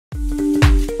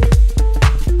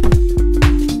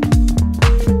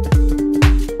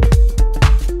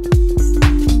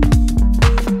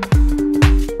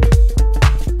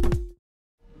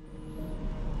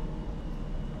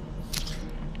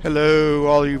Hello,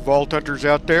 all you Vault Hunters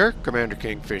out there. Commander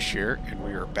Kingfish here, and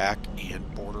we are back in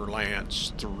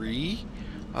Borderlands 3.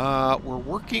 We're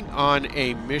working on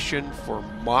a mission for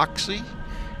Moxie,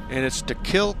 and it's to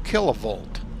kill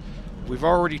Kilovolt. We've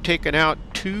already taken out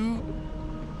 2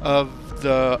 of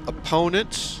the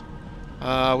opponents.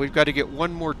 We've got to get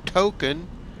 1 more token,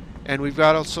 and we've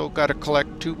also got to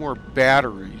collect 2 more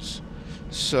batteries.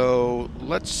 So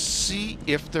let's see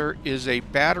if there is a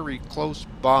battery close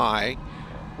by,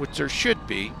 which there should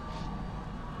be,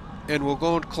 and we'll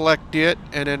go and collect it,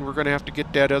 and then we're going to have to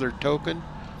get that other token.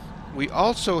 We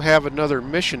also have another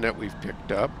mission that we've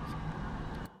picked up,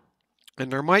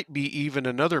 and there might be even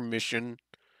another mission.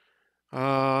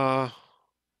 Let's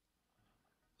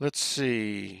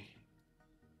see.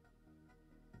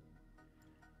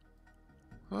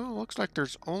 Well, looks like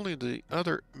there's only the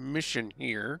other mission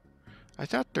here. I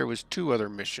thought there was 2 other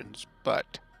missions,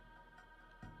 but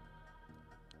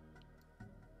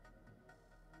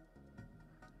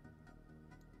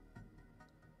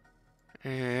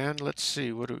and let's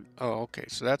see, what do we, oh, okay,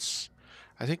 so that's,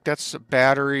 I think that's a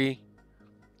battery,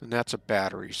 and that's a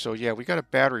battery. So yeah, we got a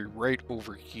battery right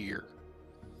over here.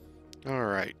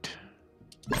 Alright.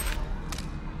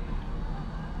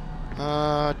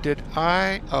 I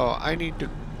need to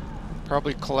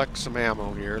probably collect some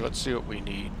ammo here. Let's see what we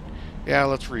need. Yeah,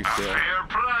 let's refill. A fair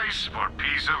price for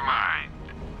peace of mind.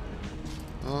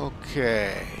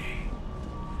 Okay.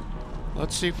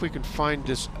 Let's see if we can find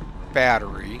this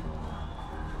battery.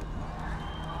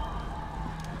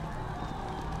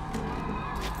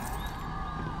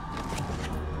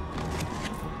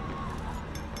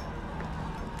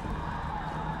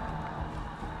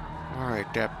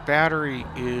 Alright, that battery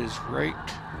is right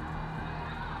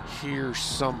here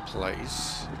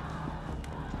someplace.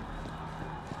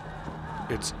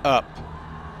 It's up.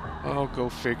 Oh, go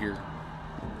figure.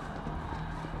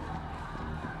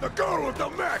 The girl with the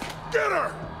mech! Get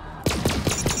her!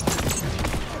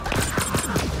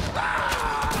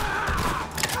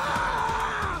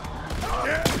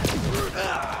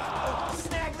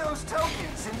 Snag those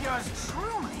tokens and yours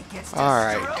truly gets all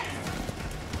right.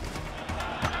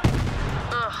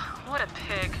 Ugh, what a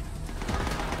pig.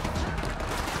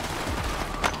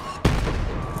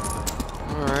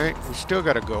 Alright, we still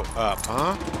gotta go up,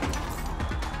 huh?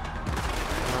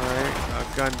 Alright,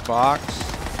 a gun box,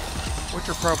 which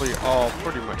are probably all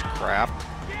pretty much crap.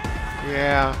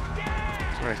 Yeah,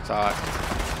 that's what I thought.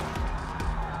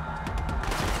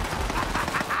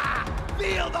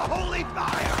 Feel the holy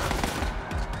fire!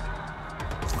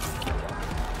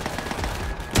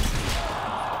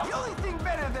 The only thing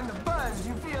better than the buzz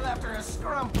you feel after a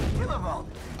scrump with Kilovolt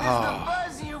is the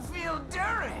buzz you feel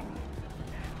during.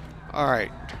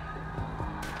 Alright.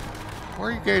 Where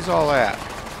are you guys all at?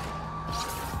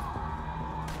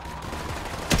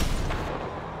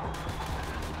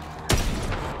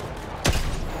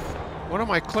 What am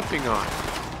I clipping on?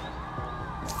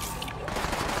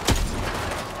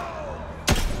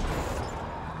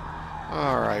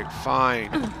 Alright,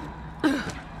 fine.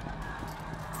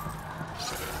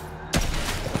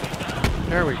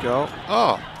 There we go.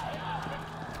 Oh.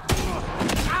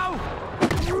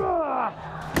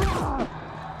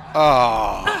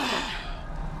 Oh.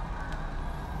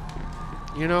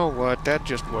 You know what? That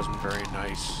just wasn't very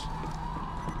nice.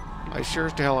 I sure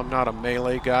as to hell am not a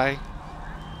melee guy.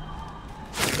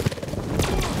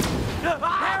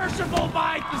 Perishable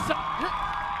by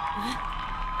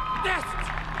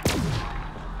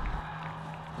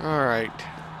Alright.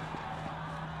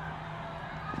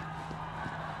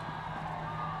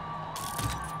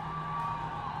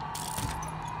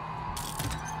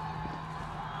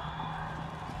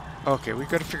 Okay, we've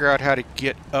got to figure out how to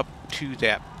get up to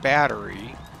that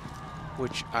battery,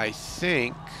 which I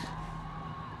think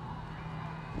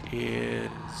is...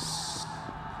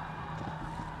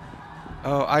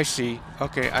 Oh, I see.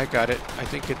 Okay, I got it. I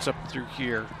think it's up through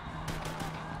here.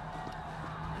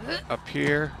 Up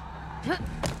here.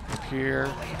 Up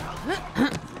here.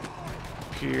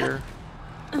 Up here.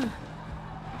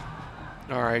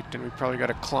 Alright, then we probably got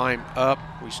to climb up.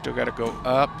 We still got to go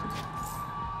up.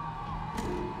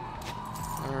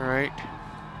 Alright.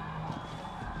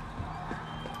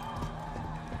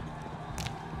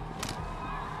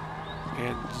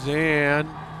 And then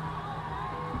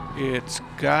it's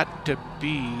got to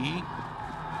be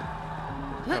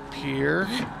up here.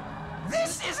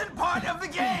 This isn't part of the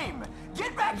game!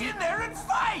 Get back in there and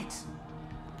fight!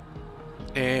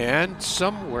 And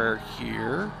somewhere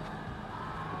here,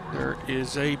 there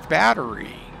is a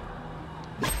battery.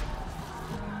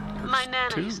 My nana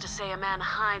 2. used to say a man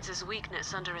hides his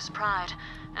weakness under his pride,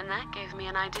 and that gave me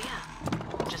an idea.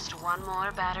 Just one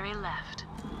more battery left.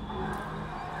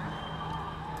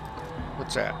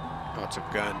 What's that? Oh, it's a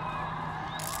gun.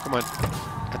 Come on.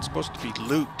 That's supposed to be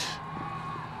loot.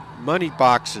 Money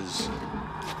boxes.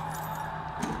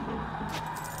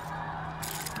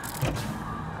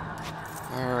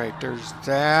 Alright, there's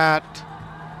that.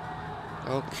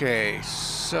 Okay,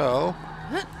 so...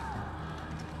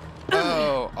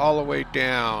 Oh, all the way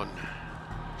down.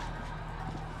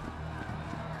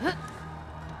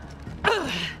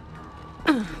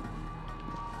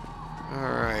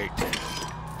 Alright.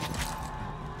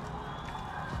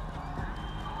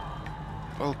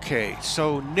 Okay,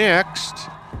 so next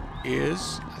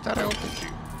is... I thought I opened you.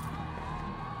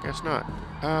 Guess not.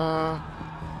 Well,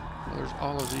 there's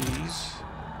all of these.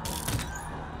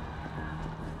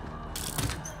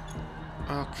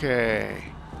 Okay.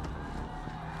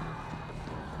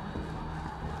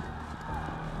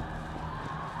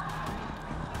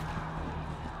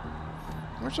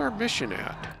 Where's our mission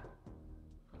at?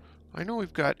 I know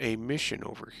we've got a mission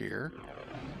over here.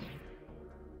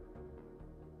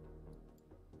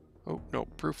 Oh, no,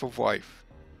 proof of wife.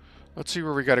 Let's see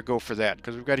where we got to go for that,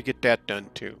 because we've got to get that done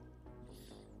too.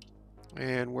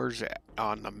 And where's that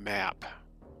on the map?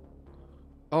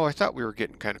 Oh, I thought we were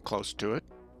getting kind of close to it.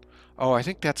 Oh, I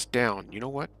think that's down. You know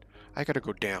what? I got to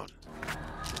go down.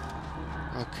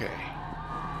 Okay.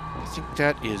 I think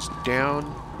that is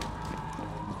down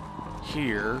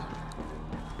here.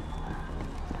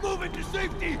 Move into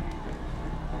safety!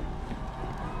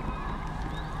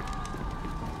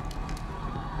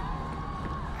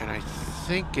 And I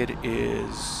think it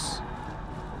is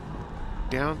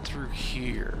down through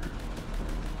here.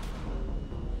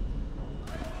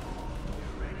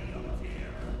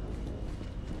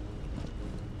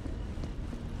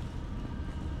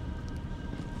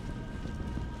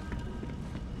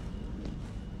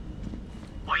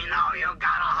 We know you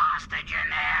got a hostage in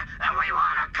there, and we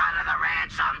want a cut of the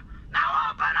ransom. Now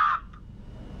open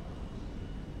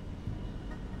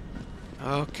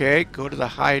up. Okay, go to the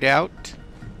hideout.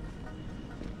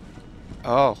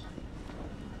 Oh.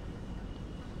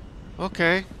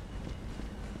 Okay.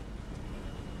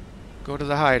 Go to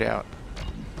the hideout.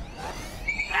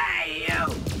 Hey,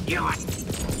 you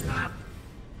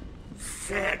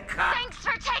sick. Thanks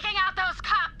for taking out those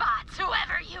cop bots,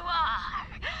 whoever you are.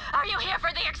 Are you here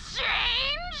for the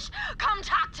exchange? Come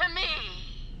talk to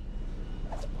me.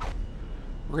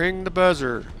 Ring the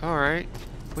buzzer. Alright,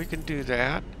 we can do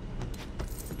that.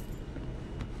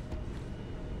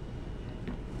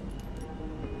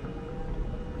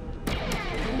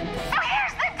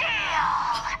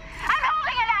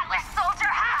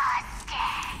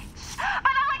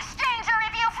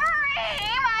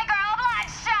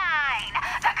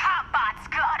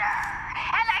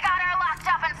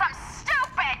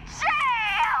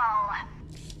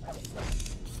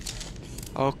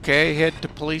 Okay, head to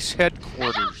police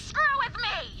headquarters. Don't screw with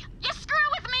me! You screw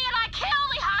with me and I kill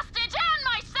the hostage and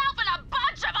myself and a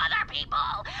bunch of other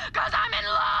people! Cause I'm in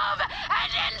love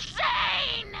and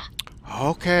insane!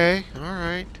 Okay,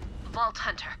 alright. Vault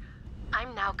Hunter.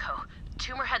 I'm Naoko,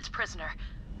 Tumorhead's prisoner.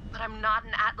 But I'm not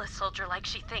an Atlas soldier like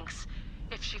she thinks.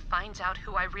 If she finds out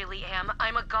who I really am,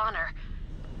 I'm a goner.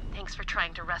 Thanks for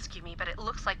trying to rescue me, but it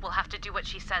looks like we'll have to do what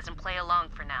she says and play along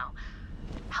for now.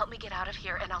 Help me get out of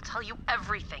here, and I'll tell you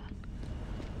everything.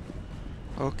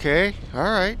 Okay,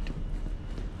 alright.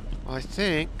 I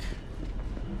think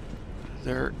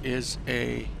there is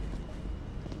a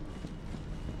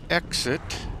exit,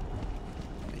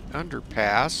 the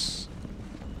underpass.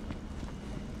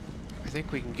 I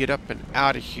think we can get up and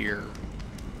out of here,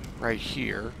 right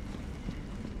here.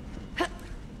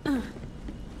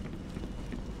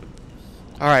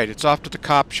 Alright, it's off to the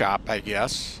cop shop, I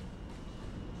guess.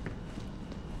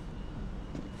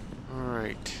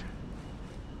 Alright.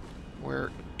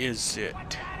 Where is it?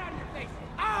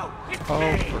 Oh,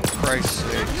 for Christ's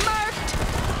sake.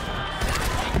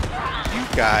 You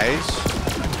guys.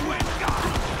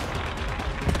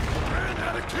 Ran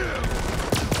out of kill.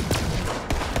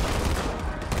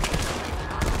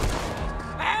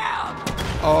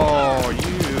 Oh,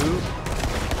 you.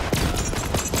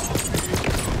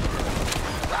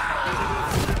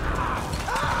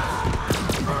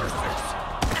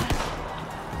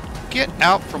 Get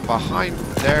out from behind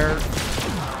there.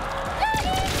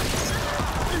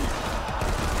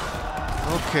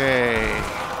 Okay.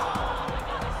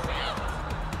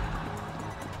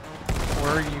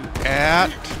 Where are you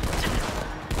at?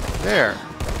 There.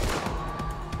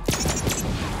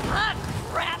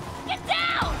 Crap! Get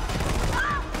down!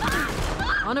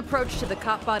 On approach to the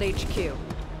Copbot HQ.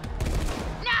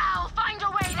 Now find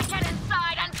a way to get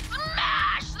inside and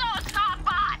smash those cop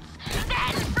bots!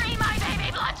 Then free my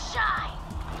baby Bloodshine!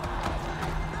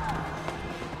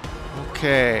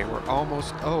 Okay, we're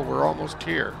almost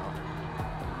here.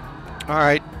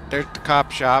 Alright, there's the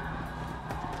cop shop.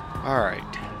 Alright.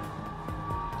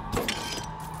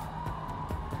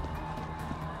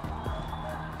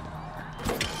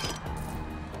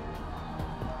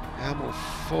 Ammo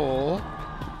full.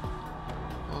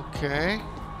 Okay.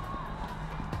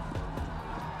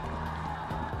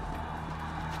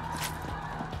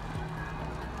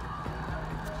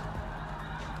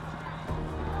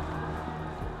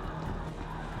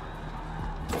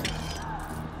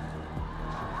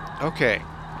 Okay.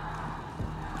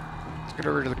 Let's get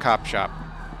over to the cop shop.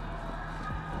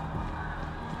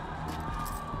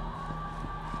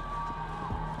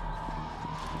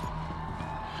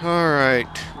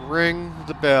 Alright, ring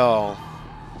the bell.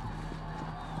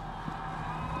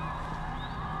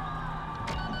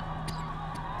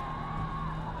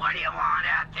 What do you want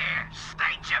out there?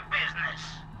 State your business.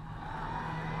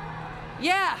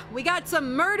 Yeah, we got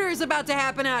some murders about to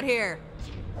happen out here.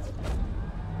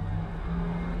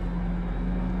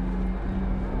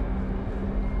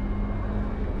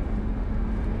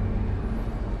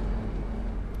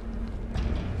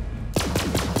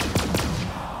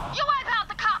 You wipe out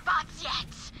the cop bots yet?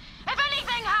 If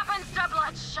anything happens to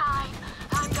Bloodshine,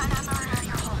 I'm gonna murder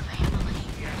your whole family.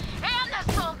 And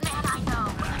this old man I know,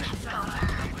 and the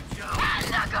gopher. And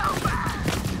the gopher!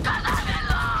 'Cause I'm in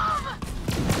love!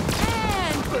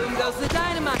 And boom goes the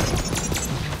dynamite.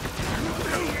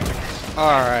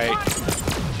 Alright.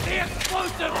 The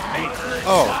explosive hatred.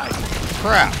 Oh,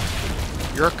 crap.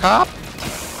 You're a cop?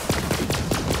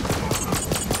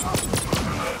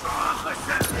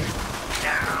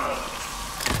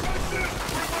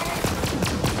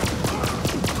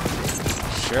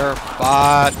 Sheriff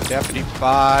bot, deputy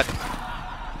bot.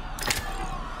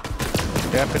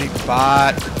 Deputy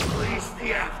bot. Police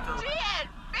the after. Jen!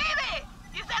 Baby!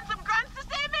 You sent some grunts to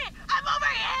save me? I'm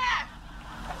over here!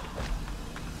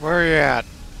 Where are you at?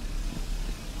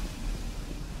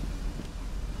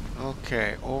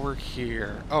 Okay, over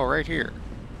here. Oh, right here.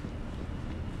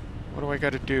 What do I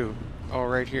gotta do? Oh,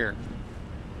 right here.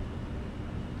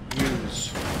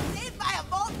 Use. Saved by a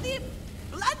vault thief?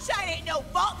 Bloodshine ain't no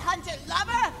vault hunter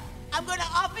lover! I'm gonna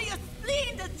offer your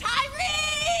spleen to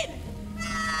Tyrene!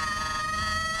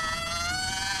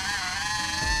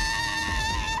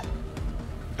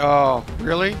 Oh,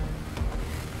 really?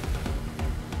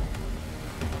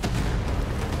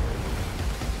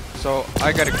 So,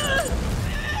 I gotta...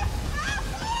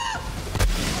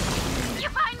 You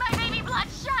find my baby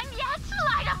Bloodshine yet?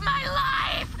 Light of my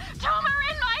life! Tumor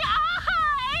in my eye!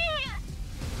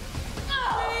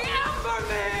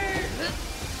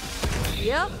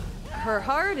 Yep, her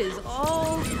heart is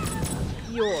all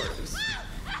yours.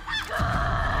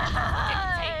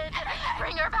 Good.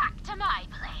 Bring her back to my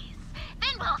place.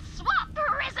 Then we'll swap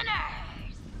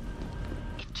prisoners.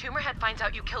 If Tumorhead finds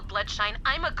out you killed Bloodshine,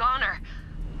 I'm a goner.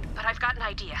 But I've got an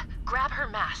idea. Grab her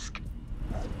mask.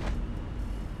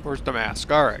 Where's the mask?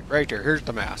 Alright, right there. Here's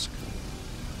the mask.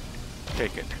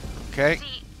 Take it. Okay.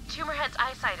 See, Tumorhead's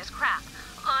eyesight is crap.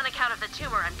 On account of the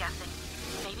tumor, I'm guessing.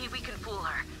 Maybe we can fool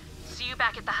her. See you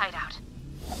back at the hideout.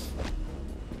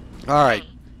 Alright. Hey,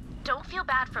 don't feel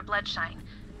bad for Bloodshine.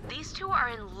 These two are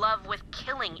in love with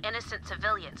killing innocent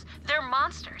civilians. They're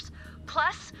monsters.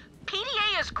 Plus,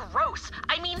 PDA is gross.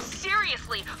 I mean,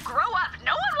 seriously, grow up.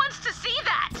 No one wants to see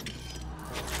that.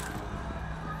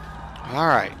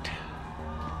 Alright.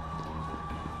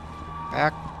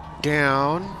 Back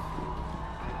down.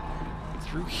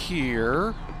 Through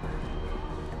here.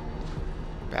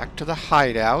 Back to the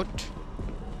hideout.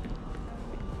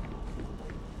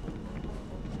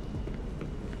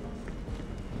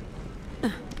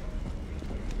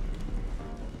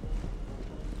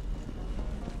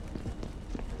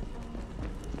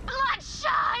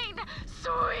 Bloodshine!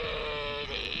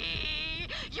 Sweetie!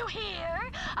 You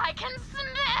hear? I can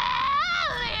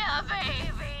smell you,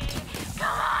 baby!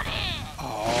 Come on in!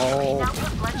 Oh. Now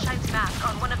put Bloodshine's mask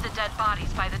on one of the dead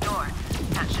bodies by the door.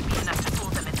 That should be enough to fool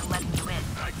them into letting you in.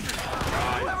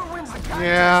 Whoever wins the contest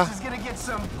Yeah. is gonna get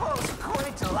some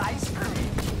post-coital ice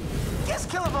cream. Guess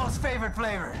Killabo's favorite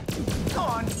flavor. Go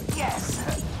on, guess.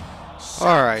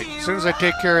 Alright, as soon as I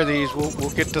take care of these, we'll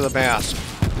get to the mask.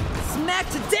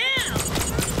 Smacked it down!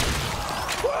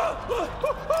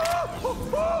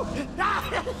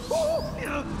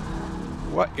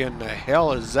 What in the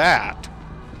hell is that?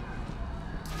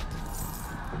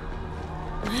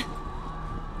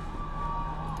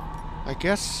 I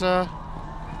guess,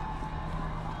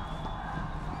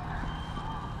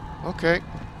 okay.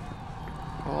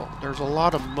 Well, there's a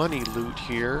lot of money loot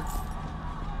here.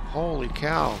 Holy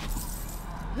cow.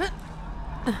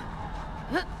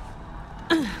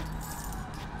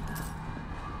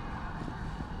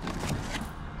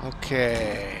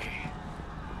 Okay.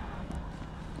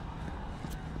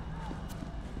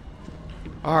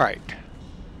 Alright.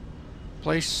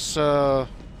 Place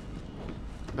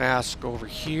mask over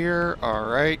here.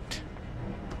 Alright.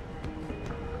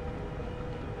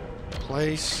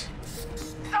 Place.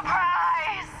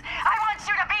 Surprise! I want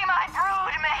you to be my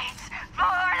broodmate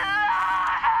for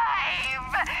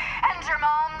life! And your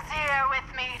mom's here with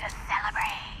me to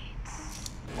celebrate.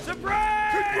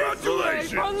 Surprise!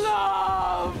 Congratulations! For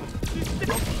love!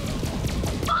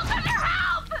 Both of your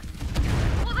help!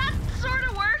 Well, that sort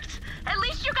of worked. At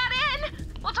least you got in.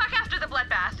 We'll talk after the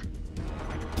bloodbath.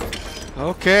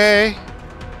 Okay.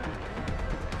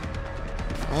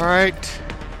 Alright.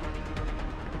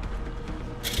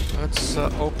 Let's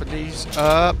open these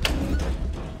up.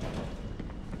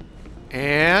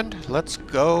 And let's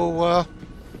go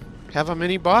have a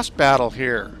mini boss battle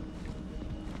here.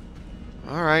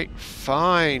 Alright,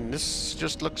 fine. This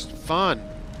just looks fun.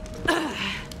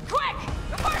 Quick!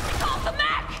 Before she calls the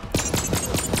mech!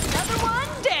 Another one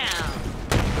down.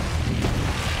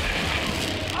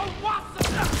 Oh, what's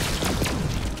the...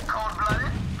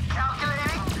 Cold-blooded,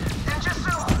 calculating, and just a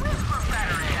whiff of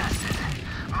battery acid.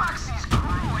 Moxie's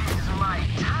crew is my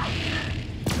type.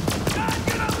 I'm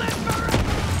gonna live forever!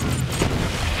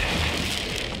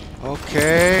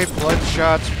 Okay,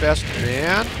 Bloodshot's best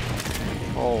man.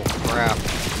 Oh, crap.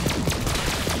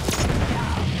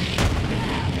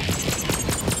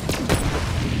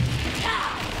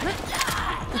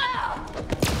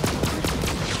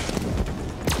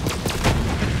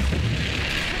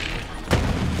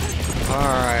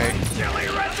 Alright. Chili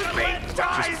recipe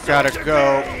ties Just gotta to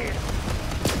go. me.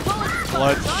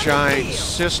 Bloodshine's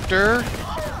sister. And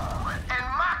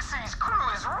Moxie's crew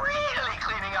is really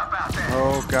cleaning up out there.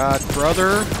 Oh, God,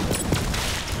 brother.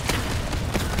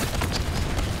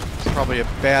 Probably a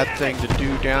bad thing to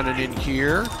do down and in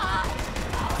here.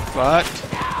 But...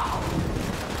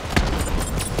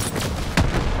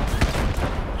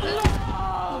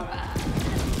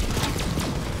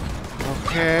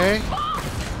 okay.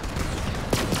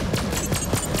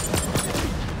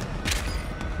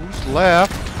 Who's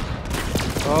left?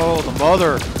 Oh, the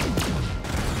mother.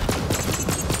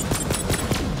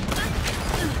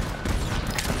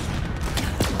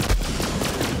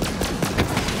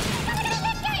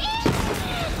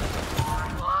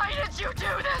 Why did you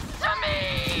do this to me?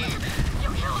 You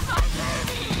killed my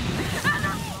baby. And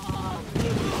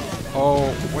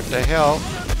Oh, what the hell?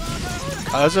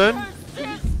 Cousin?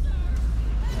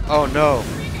 Oh no.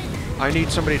 I need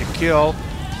somebody to kill.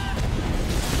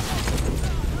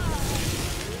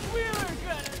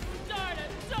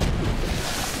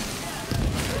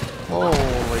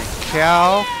 Holy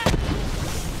cow.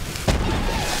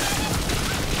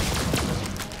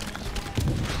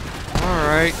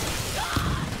 Alright.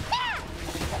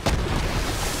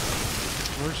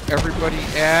 Where's everybody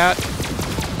at?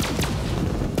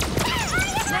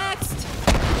 Next.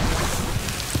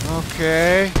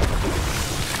 Okay.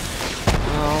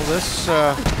 Well, this,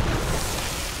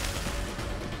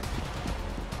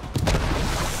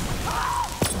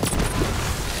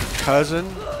 cousin.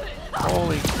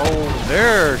 Holy, oh,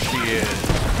 there she is.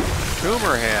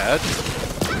 Tumor head.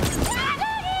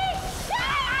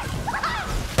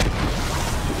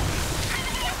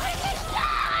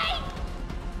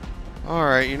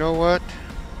 Alright, you know what?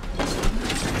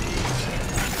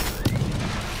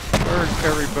 Where's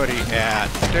everybody at?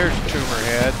 There's Tumor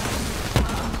head.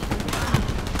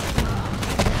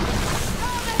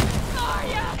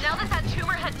 now that that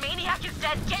tumor head maniac is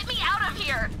dead, get me out of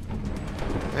here.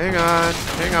 Hang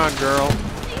on, girl.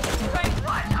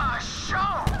 What a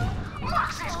show!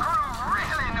 Moxie's crew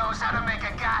really knows how to make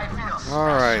a guy feel special.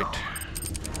 Alright.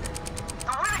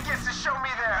 The winner gets to show me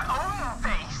their own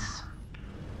face.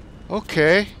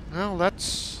 Okay, well,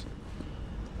 that's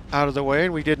out of the way,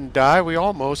 and we didn't die. We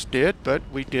almost did, but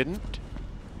we didn't.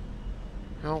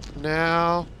 Well,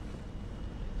 now...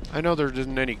 I know there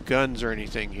isn't any guns or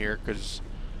anything here, because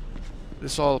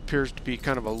this all appears to be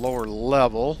kind of a lower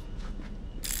level.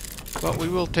 But we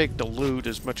will take the loot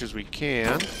as much as we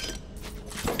can.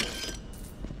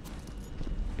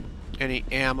 Any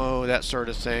ammo, that sort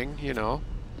of thing, you know.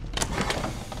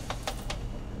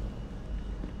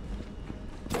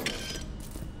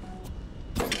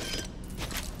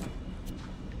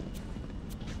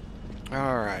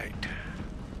 Alright.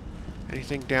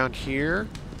 Anything down here?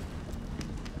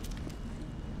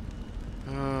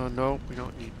 No, we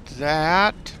don't need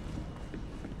that.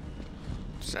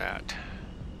 What's that?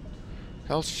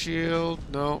 Health shield,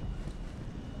 no.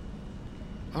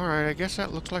 Alright, I guess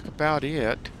that looks like about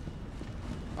it.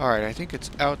 Alright, I think it's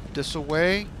out this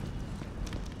way.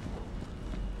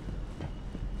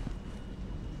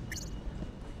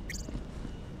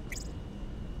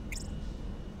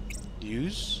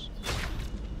 use.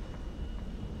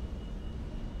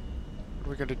 What are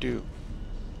we gonna do?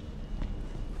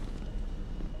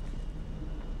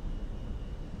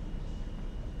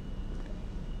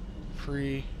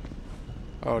 Free.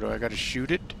 Oh, do I gotta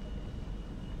shoot it?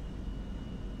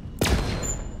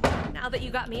 Now that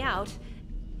you got me out,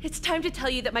 it's time to tell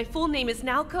you that my full name is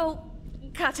Naoko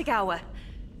Katagawa.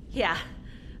 Yeah,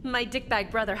 my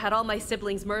dickbag brother had all my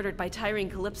siblings murdered by Tyrene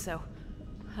Calypso.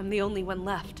 I'm the only one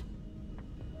left.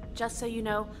 Just so you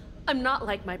know, I'm not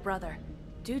like my brother.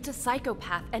 Dude's a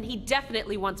psychopath, and he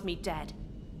definitely wants me dead.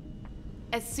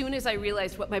 As soon as I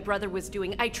realized what my brother was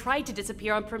doing, I tried to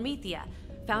disappear on Promethea,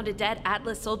 found a dead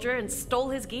Atlas soldier, and stole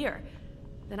his gear.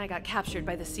 Then I got captured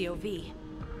by the COV.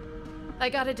 I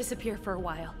gotta disappear for a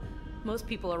while. Most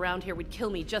people around here would kill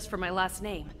me just for my last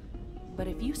name. But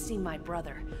if you see my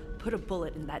brother, put a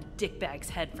bullet in that dickbag's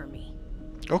head for me.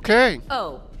 Okay.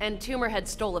 Oh, and Tumorhead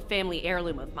stole a family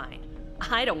heirloom of mine.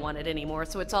 I don't want it anymore,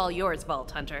 so it's all yours, Vault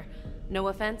Hunter. No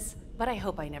offense, but I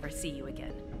hope I never see you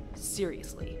again.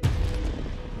 Seriously.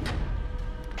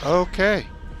 Okay.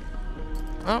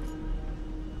 Oh.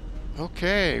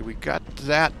 Okay, we got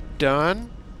that done.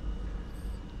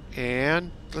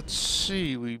 And let's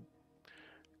see, we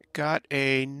got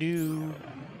a new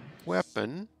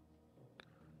weapon.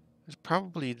 It's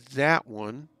probably that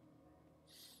one.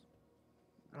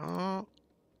 Oh.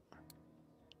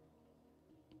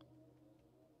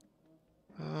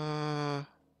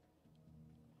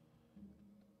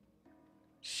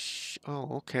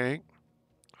 Oh, okay.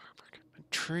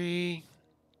 Tree.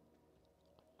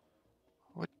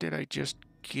 What did I just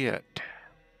get?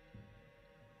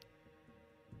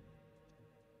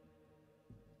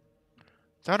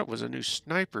 Thought it was a new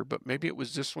sniper, but maybe it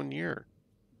was this one here.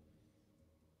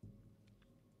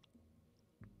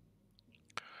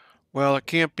 Well, it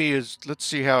can't be as... Let's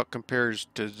see how it compares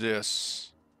to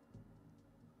this.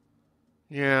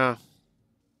 Yeah.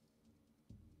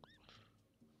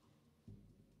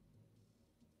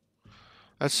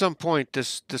 At some point,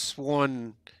 this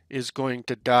one is going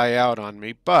to die out on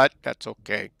me, but that's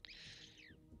okay.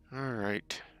 All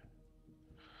right.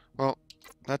 Well,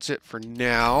 that's it for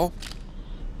now.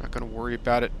 Not going to worry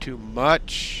about it too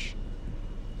much.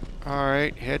 All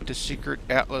right, head to Secret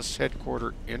Atlas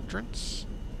Headquarters entrance.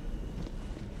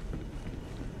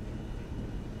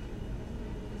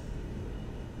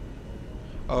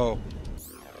 Oh.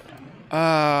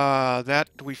 That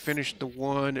we finished the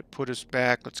one. It put us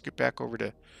back. Let's get back over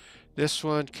to this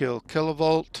one. Kill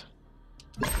Kilovolt.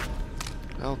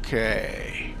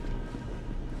 Okay.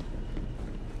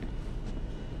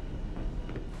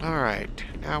 All right.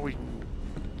 Now we can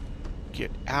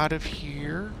get out of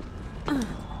here.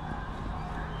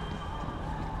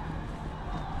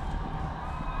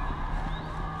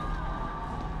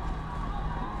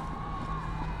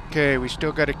 Okay, we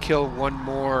still got to kill one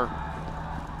more.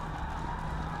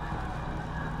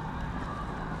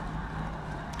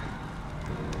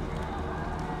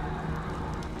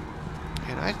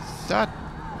 And I thought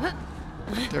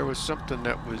there was something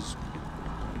that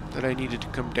I needed to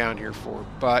come down here for,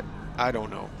 but I don't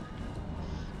know.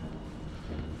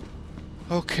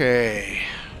 Okay.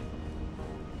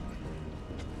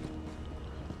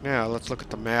 Now let's look at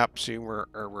the map, see where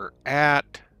we're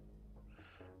at.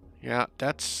 Yeah,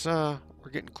 that's we're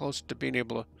getting close to being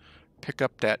able to pick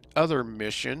up that other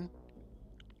mission.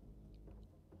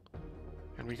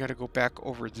 And we got to go back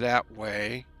over that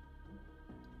way.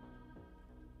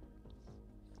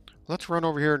 Let's run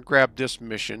over here and grab this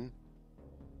mission,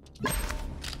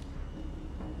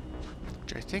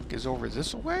 which I think is over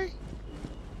this way.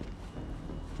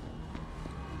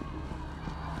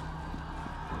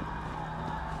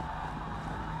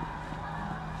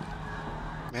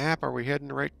 Map, are we heading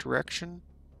the right direction?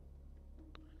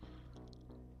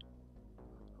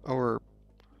 Oh, we're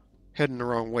heading the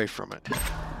wrong way from it.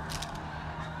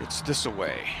 It's this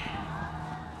way.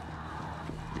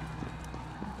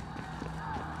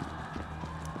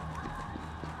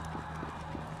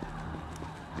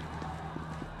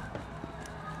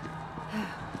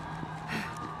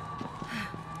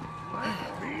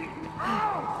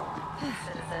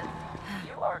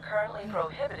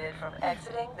 Prohibited from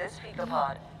exiting this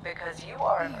Picopod because you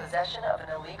are in possession of an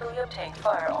illegally obtained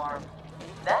firearm.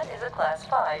 That is a Class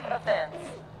 5 offense.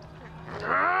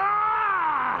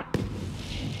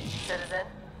 Citizen,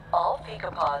 all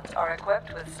Picopods are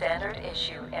equipped with standard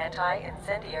issue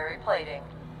anti-incendiary plating.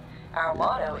 Our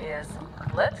motto is,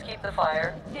 let's keep the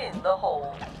fire in the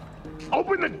hole.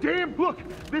 Open the damn book!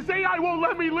 This AI won't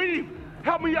let me leave!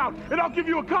 Help me out, and I'll give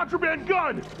you a contraband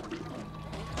gun!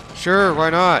 Sure, why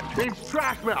not? Name's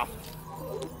Trackmouth.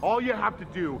 All you have to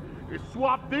do is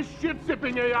swap this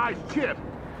shit-sipping AI's chip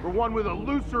for one with a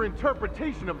looser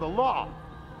interpretation of the law.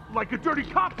 Like a dirty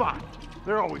cop bot.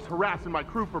 They're always harassing my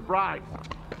crew for bribes.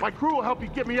 My crew will help you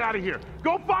get me out of here.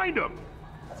 Go find them!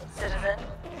 Citizen,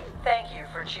 thank you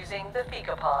for choosing the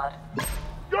Fecapod.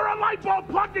 You're a light bulb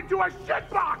plugged into a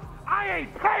shitbox! I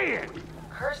ain't paying!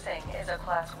 Cursing is a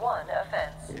Class 1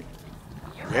 offense.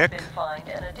 You have Wick? been fined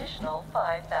an additional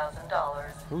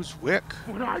 $5,000. Who's Wick?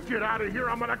 When I get out of here,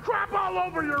 I'm gonna crap all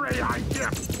over your AI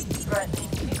chip! Threatening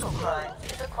fecal crimes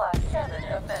is a Class 7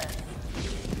 offense.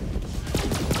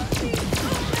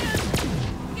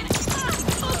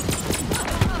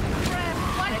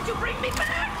 Why did you bring me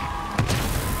back?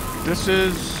 This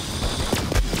is...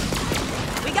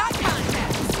 We got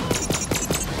contact.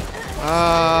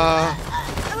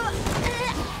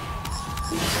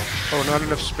 Oh, not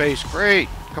enough space. Great.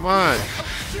 Come on.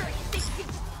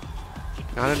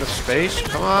 Not enough space?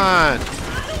 Come on.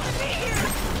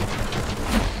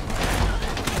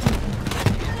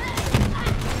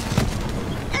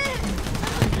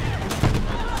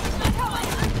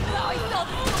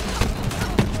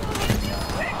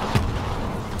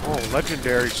 Oh,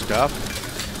 legendary stuff.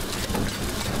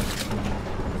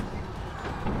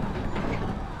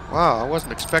 Wow, I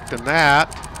wasn't expecting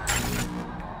that.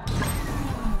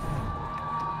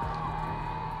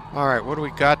 Alright, what do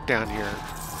we got down here?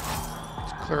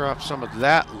 Let's clear off some of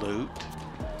that loot.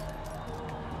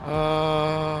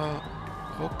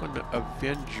 Oakland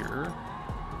Avenger.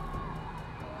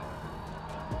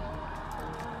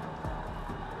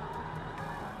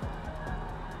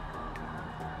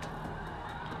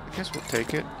 I guess we'll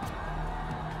take it.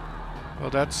 Well,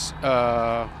 that's,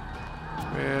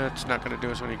 it's not going to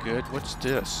do us any good. What's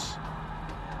this?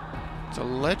 It's a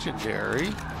legendary.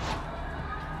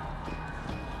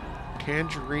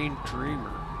 Tangerine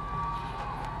Dreamer.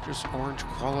 Just orange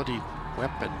quality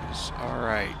weapons.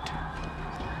 Alright.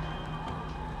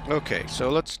 Okay, so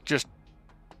let's just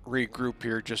regroup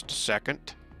here just a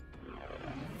second.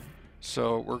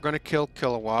 So we're going to kill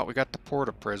Kilowatt. We got the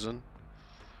Porta prison.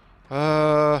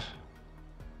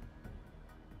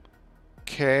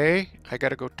 Okay, I got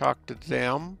to go talk to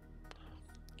them.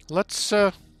 Let's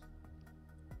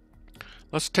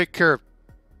take care of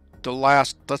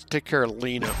let's take care of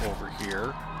Lena over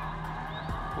here,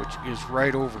 which is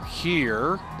right over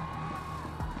here.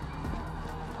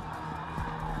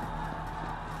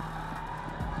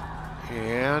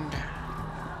 And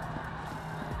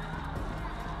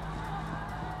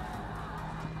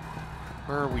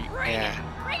where are we at?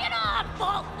 Bring it on,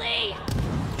 Boltley!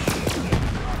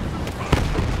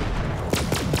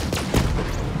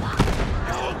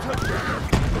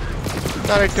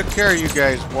 Thought I took care of you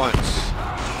guys once.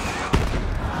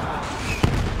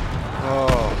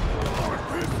 Oh.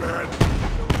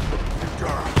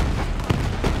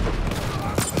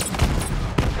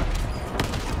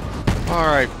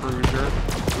 Alright, Bruiser.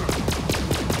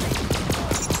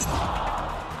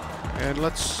 And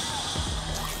let's...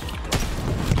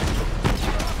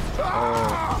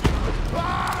 Oh.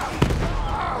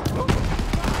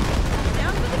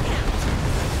 Down for the count.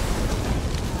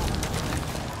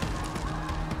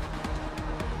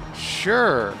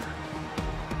 Sure.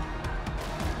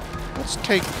 Let's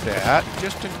take that,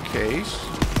 just in case.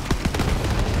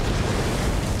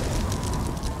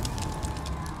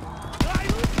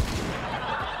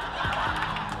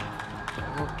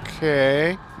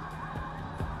 Okay.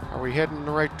 Are we heading in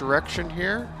the right direction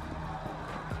here?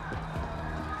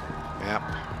 Map.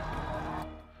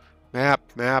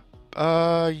 Map.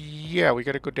 Yeah, we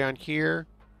gotta go down here.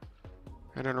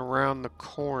 And then around the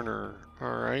corner.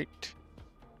 Alright.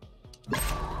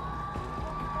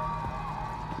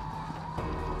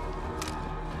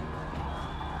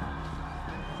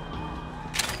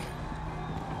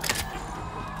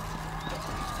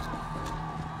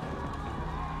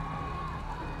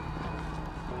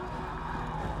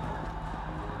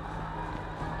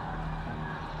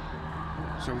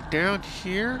 So down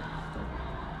here?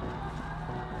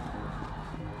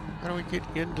 How do we get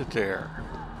into there?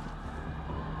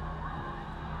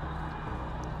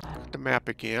 Look at the map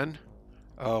again.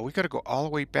 Oh, we gotta go all the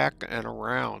way back and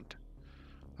around.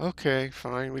 Okay,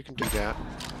 fine, we can do that.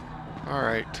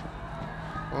 Alright.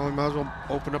 Well, we might as well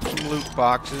open up some loot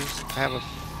boxes. I have a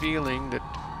feeling that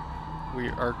we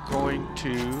are going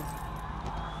to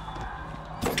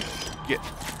get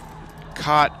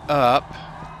caught up.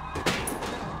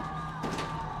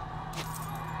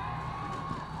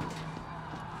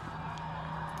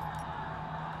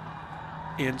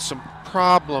 In some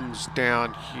problems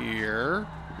down here.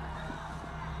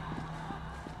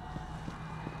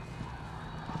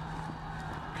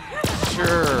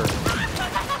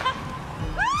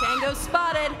 Tango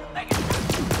spotted.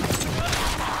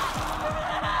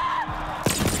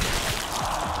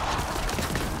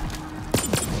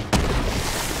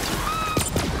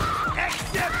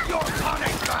 Accept your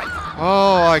punishment!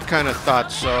 Oh, I kind of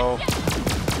thought so.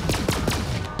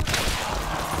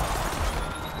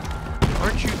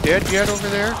 Aren't you dead yet over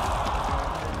there?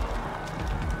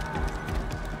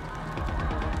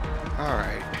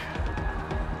 Alright.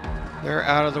 They're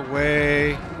out of the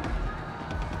way.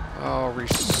 Oh,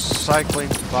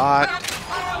 recycling bot.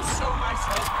 I'll show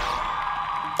myself.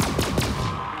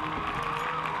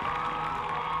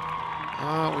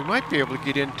 We might be able to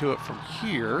get into it from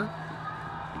here.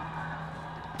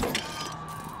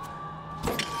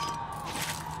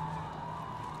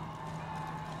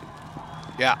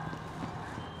 Yeah.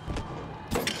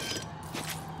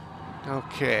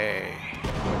 Okay.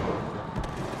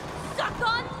 Suck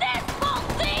on this,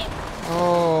 Malty!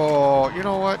 Oh, you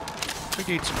know what? We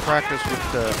need some practice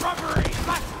with the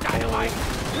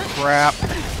crap.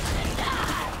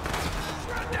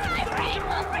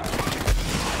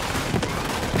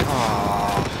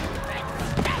 Aww.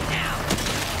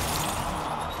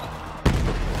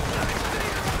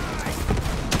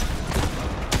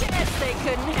 Guess they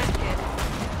couldn't hack it.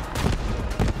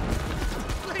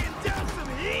 Laying down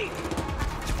some heat!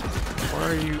 Where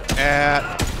are you at?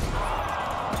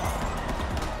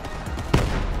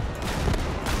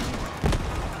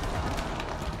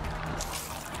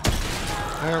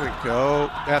 There we go.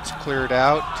 That's cleared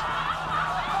out.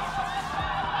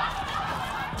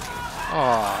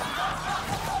 Aw.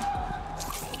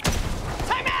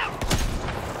 Time out!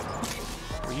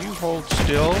 Will you hold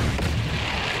still?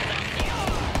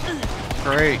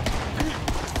 Great.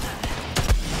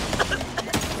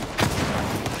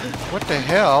 What the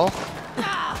hell?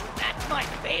 Ah, that's my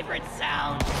favorite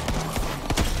sound.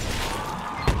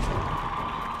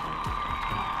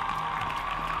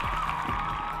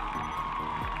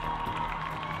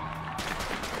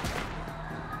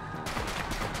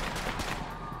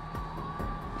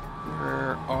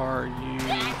 Where are you?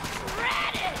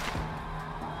 Shredded!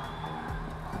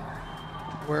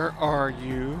 Where are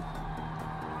you?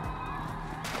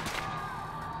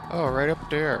 Oh, right up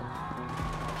there.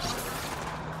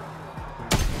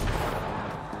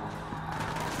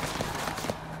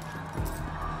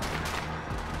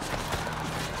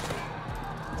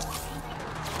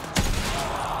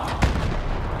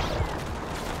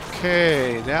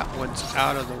 Okay, that one's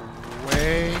out of the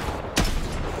way.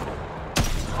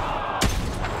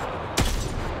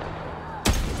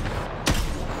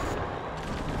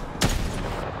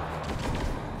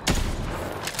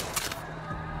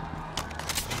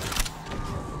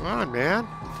 Come on, man.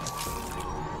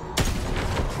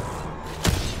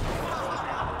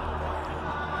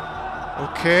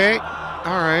 Okay,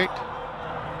 all right.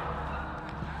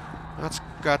 That's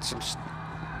got some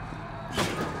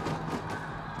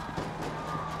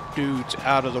dudes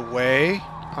out of the way.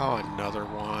 Oh, another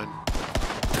one.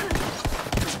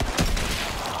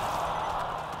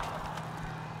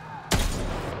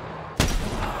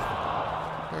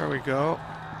 There we go.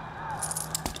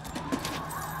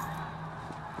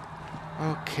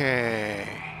 Okay.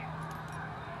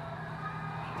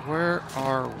 Where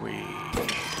are we?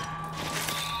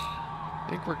 I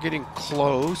think we're getting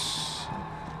close.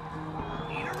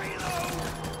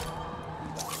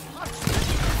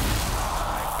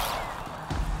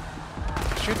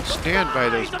 Shouldn't stand by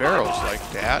those barrels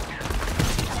like that.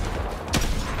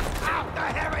 Out the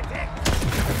heretic!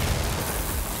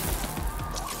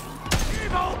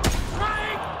 Evil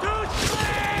trying to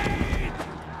sleep!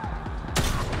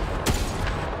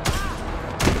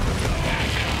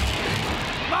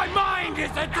 My mind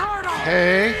is a turtle!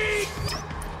 Hey.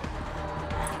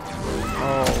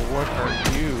 Oh, what are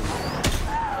you?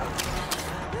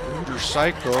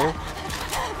 Motorcycle.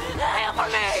 Help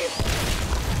me!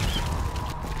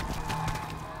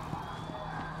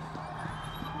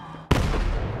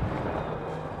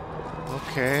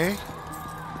 Okay.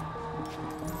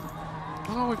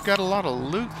 Oh, we've got a lot of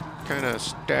loot kind of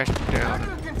stashed down.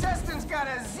 Our new contestant's got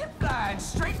a zip line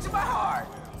straight to my heart.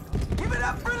 Give it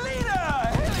up for Lita,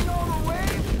 hailing all the way.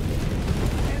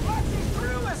 And Lexi's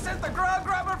crew has sent the grog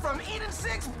grabber from Eden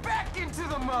 6 back into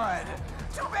the mud.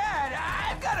 Too bad,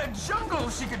 I've got a jungle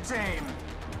she could tame.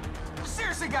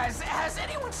 Seriously, guys, has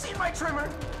anyone seen my trimmer?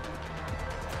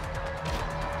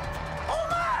 Oh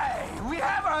my! We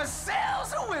have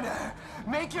ourselves a winner!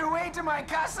 Make your way to my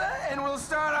casa and we'll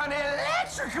start on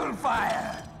electrical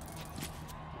fire!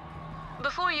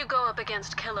 Before you go up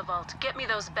against Kilovolt, get me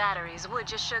those batteries,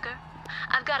 would you, sugar?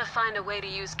 I've got to find a way to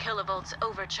use Kilovolt's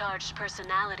overcharged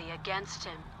personality against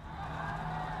him.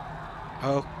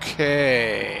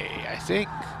 Okay, I think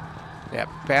That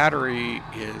battery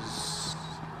is...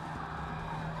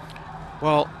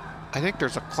 Well, I think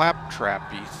there's a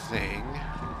claptrappy thing.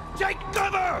 Take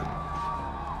cover!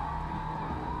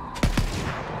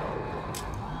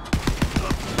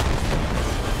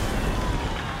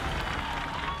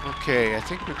 Okay, I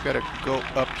think we've got to go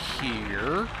up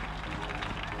here.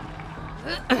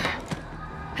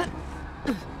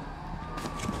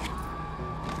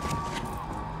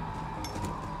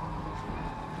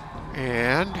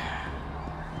 And...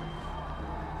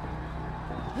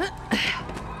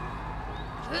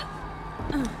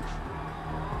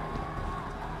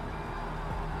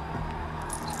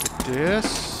 let's get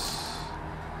this.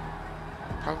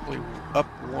 Probably up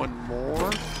one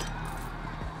more.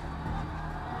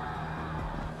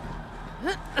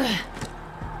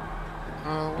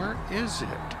 Where is it?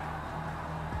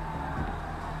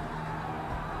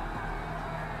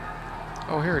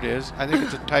 Oh, here it is. I think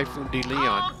it's a Typhoon de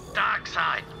Leon. Oh,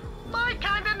 Dockside. My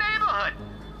kind of neighborhood.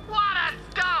 What a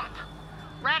dump.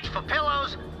 Rats for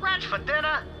pillows, rats for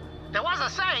dinner. There was a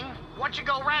saying, once you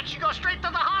go rats, you go straight to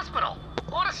the hospital.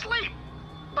 Or to sleep.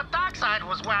 But Dockside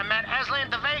was where I met Aslan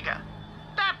de Vega.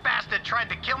 That bastard tried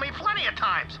to kill me plenty of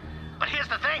times. But here's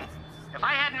the thing. If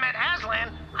I hadn't met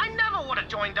Aslan, I never would have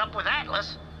joined up with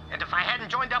Atlas. And if I hadn't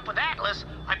joined up with Atlas,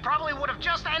 I probably would have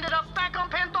just ended up back on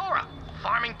Pandora,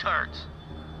 farming turds.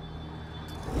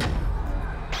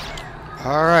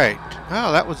 All right.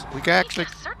 Oh, that was... we actually...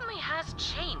 It certainly has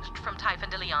changed from Typhon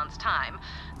de Leon's time,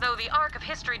 though the arc of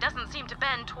history doesn't seem to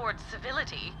bend towards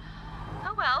civility.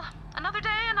 Oh well, another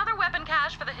day, another weapon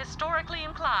cache for the historically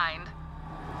inclined.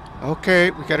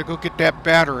 Okay, we gotta go get that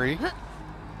battery.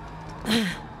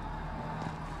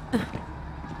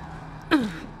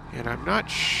 And I'm not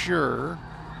sure...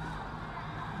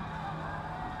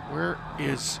 where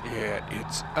is it?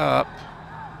 It's up.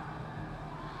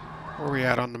 Where are we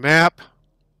at on the map?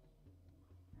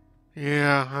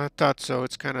 Yeah, I thought so.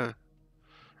 It's kind of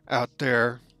out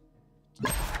there.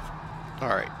 All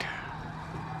right.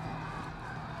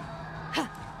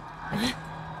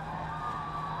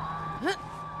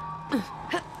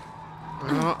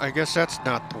 Well, I guess that's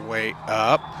not the way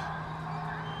up.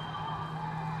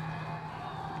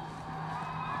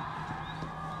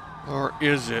 Or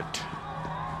is it?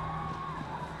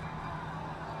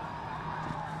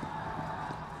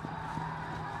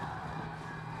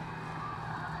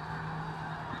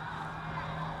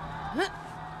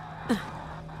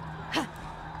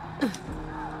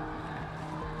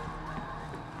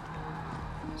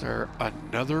 Is there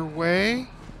another way?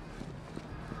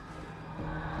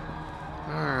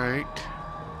 All right.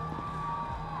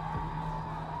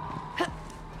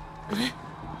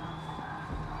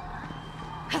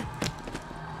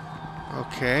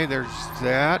 Okay, there's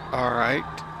that. All right.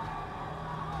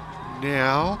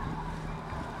 Now,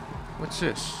 what's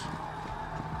this?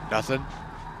 Nothing.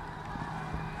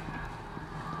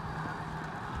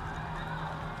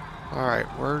 All right,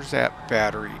 where's that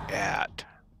battery at?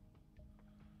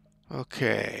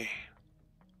 Okay.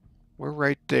 We're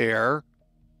right there.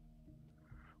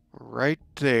 We're right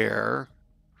there.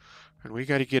 And we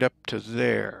got to get up to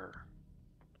there.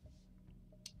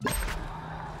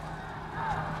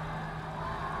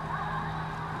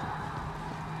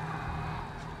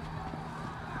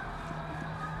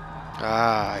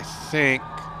 Ah, I think.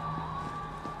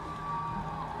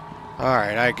 All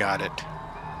right, I got it.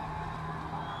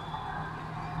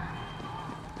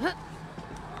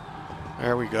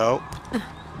 There we go.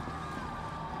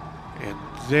 And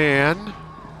then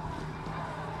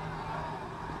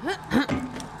I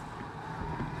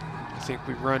think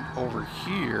we run over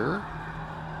here.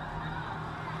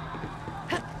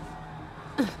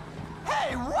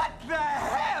 Hey, what the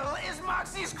hell is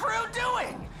Moxie's crew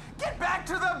doing? Get back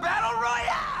to the Battle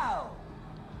Royale!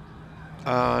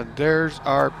 There's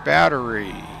our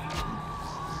battery.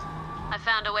 I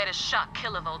found a way to shock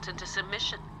Kilovolt into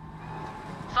submission.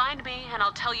 Find me, and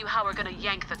I'll tell you how we're gonna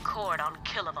yank the cord on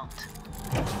Kilovolt.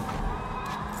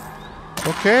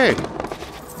 Okay.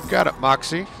 Got it,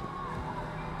 Moxie.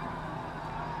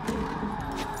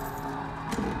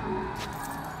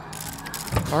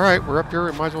 Alright, we're up here.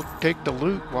 We might as well take the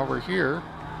loot while we're here.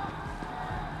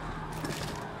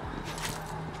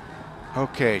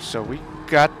 Okay, so we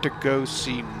got to go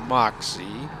see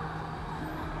Moxie.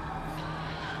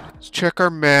 Let's check our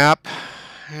map.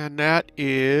 And that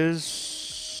is...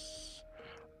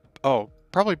 oh,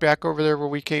 probably back over there where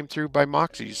we came through by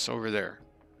Moxie's over there.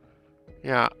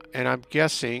 Yeah, and I'm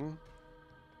guessing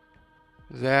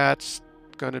that's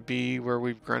going to be where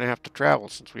we're going to have to travel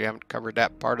since we haven't covered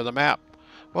that part of the map.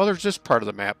 Well, there's this part of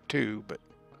the map too, but...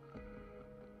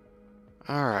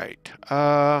 alright.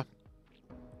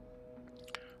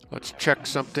 Let's check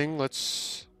something.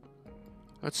 Let's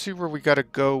see where we got to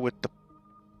go with the...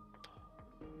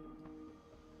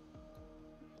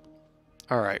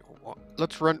 All right.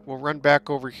 Let's run. We'll run back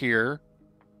over here.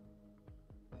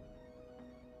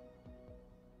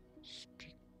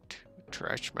 Speak to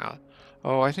trash mouth.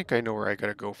 Oh, I think I know where I got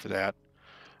to go for that.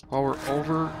 While we're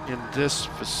over in this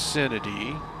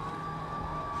vicinity...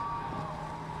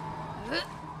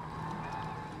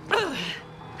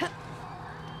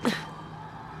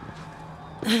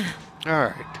 All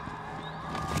right.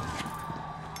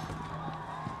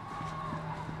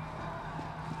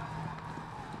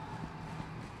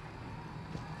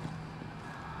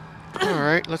 All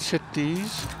right, let's hit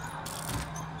these.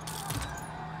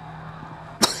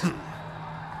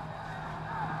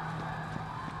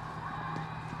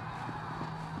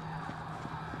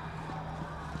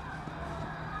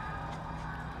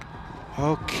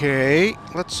 Okay,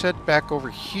 let's head back over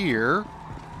here.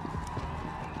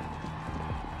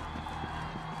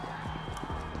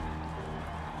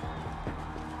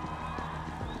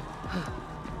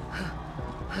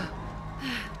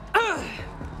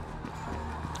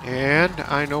 And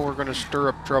I know we're going to stir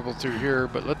up trouble through here,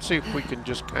 but let's see if we can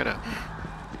just kind of...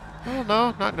 Oh,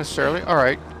 no, not necessarily. All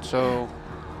right, so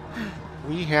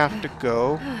we have to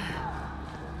go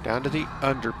down to the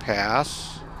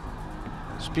underpass.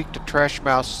 Speak to Trash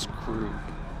Mouse's crew.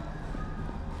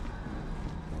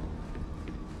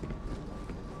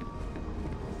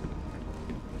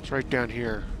 It's right down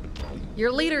here.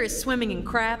 Your leader is swimming in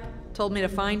crap. Told me to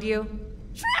find you.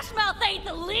 Trashmouth ain't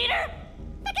the leader!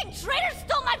 Fucking traitor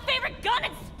stole my favorite gun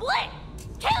and split!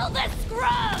 Kill this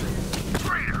scrub!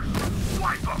 Traitors!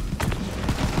 Wipe them!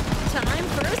 Time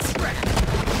for a scrap.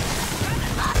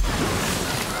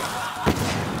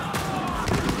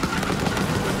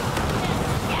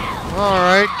 All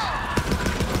right.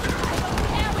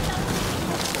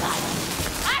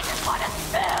 I just want to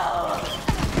spill!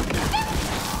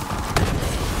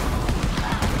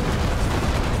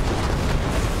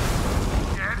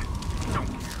 Dead? Don't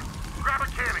care. Grab a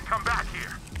can and come back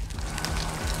here.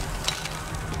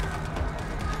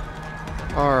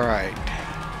 All right.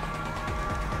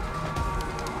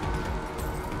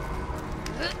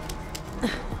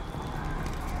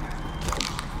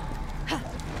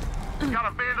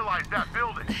 Gotta vandalize that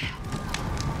building.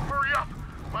 Hurry up!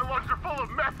 My lungs are full of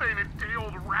methane and day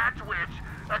old rat witch.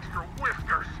 Extra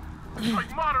whiskers. It's like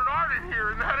modern art in here,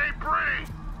 and that ain't pretty.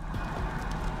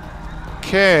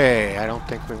 Okay, I don't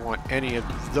think we want any of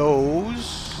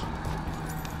those.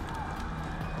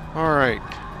 All right.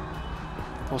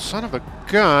 Well, son of a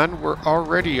gun, we're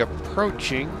already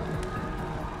approaching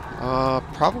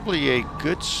probably a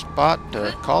good spot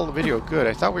to call the video good.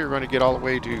 I thought we were going to get all the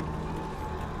way to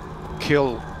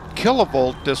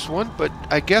kilovolt this one, but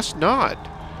I guess not.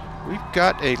 We've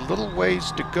got a little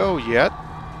ways to go yet.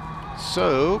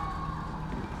 So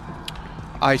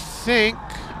I think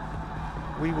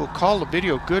we will call the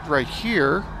video good right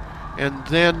here and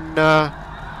then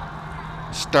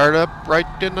start up right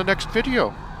in the next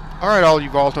video. All right, all you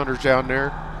vault hunters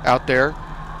out there,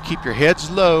 keep your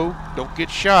heads low, don't get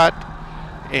shot,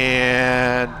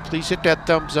 and please hit that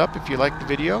thumbs up if you like the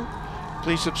video.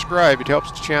 Please subscribe, it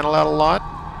helps the channel out a lot.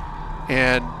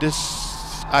 And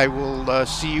I will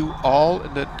see you all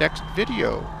in the next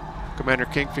video. Commander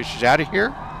Kingfish is out of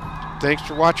here. Thanks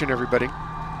for watching, everybody.